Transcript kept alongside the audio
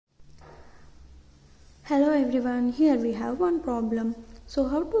Hello everyone, here we have one problem. So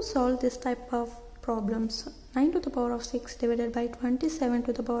how to solve this type of problems? 9 to the power of 6 divided by 27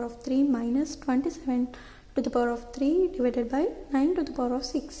 to the power of 3 minus 27 to the power of 3 divided by 9 to the power of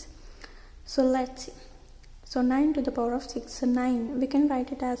 6. So let's see. So 9 to the power of 6. So 9, we can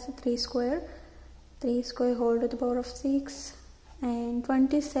write it as 3 square. 3 square whole to the power of 6. And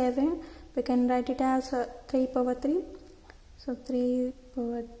 27, we can write it as 3 power 3. So 3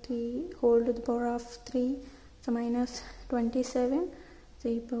 power 3 whole to the power of 3, so minus 27,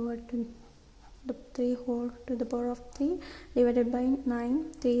 3 power 2, the 3 whole to the power of 3 divided by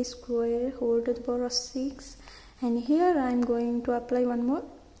 9, 3 square whole to the power of 6. And here I am going to apply one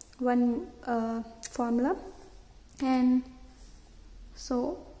formula, and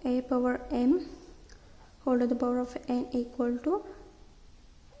so a power m whole to the power of n equal to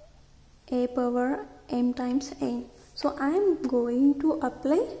a power m times n. So I am going to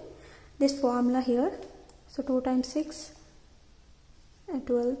apply this formula here. So 2 times 6,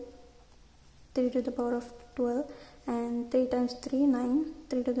 12, 3 to the power of 12, and 3 times 3, 9,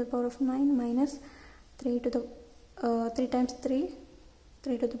 3 to the power of 9 minus 3 to the 3 times 3,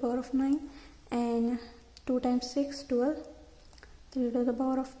 3 to the power of 9, and 2 times 6, 12, 3 to the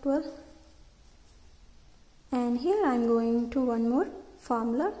power of 12. And here I am going to one more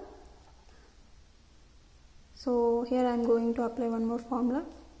formula. So here I am going to apply one more formula,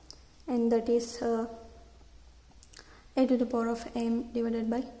 and that is a to the power of m divided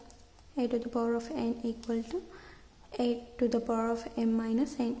by a to the power of n equal to a to the power of m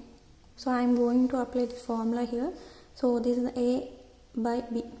minus n. So I am going to apply the formula here. So this is a by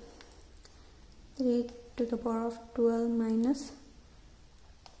b. 3 to the power of 12 minus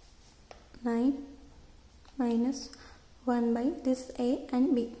 9 minus 1 by this a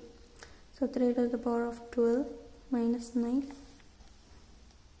and b. So 3 to the power of 12 minus 9.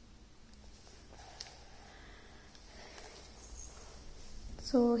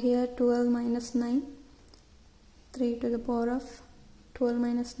 So here 12 minus 9, 3 to the power of 12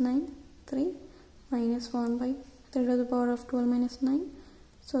 minus 9, 3 minus 1 by 3 to the power of 12 minus 9.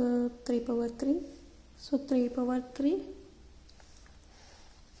 So 3 power 3. So 3 power 3,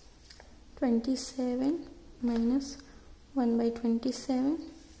 27 minus 1 by 27.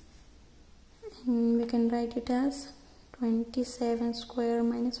 And we can write it as 27 square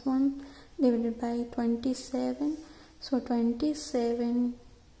minus 1 divided by 27. So 27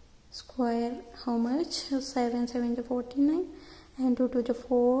 square, how much? 7 7 to 49, and 2 to the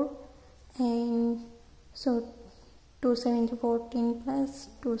 4, and so 2 7 to 14 plus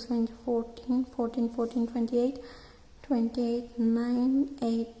 2 7 to 14, 14 14 28, 28 9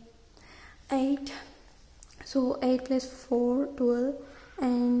 8 8. So 8 plus 4 12,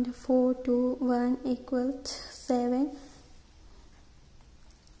 and 4 to 1 equals 7.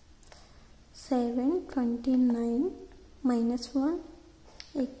 7 29 minus 1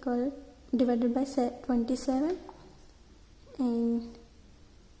 equal divided by 27, and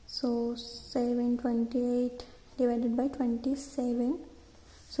so 728 divided by 27.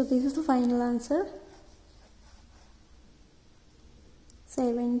 So this is the final answer,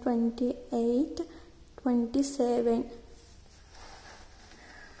 728 27.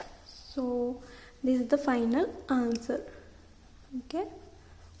 So this is the final answer. Okay,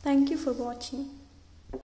 thank you for watching.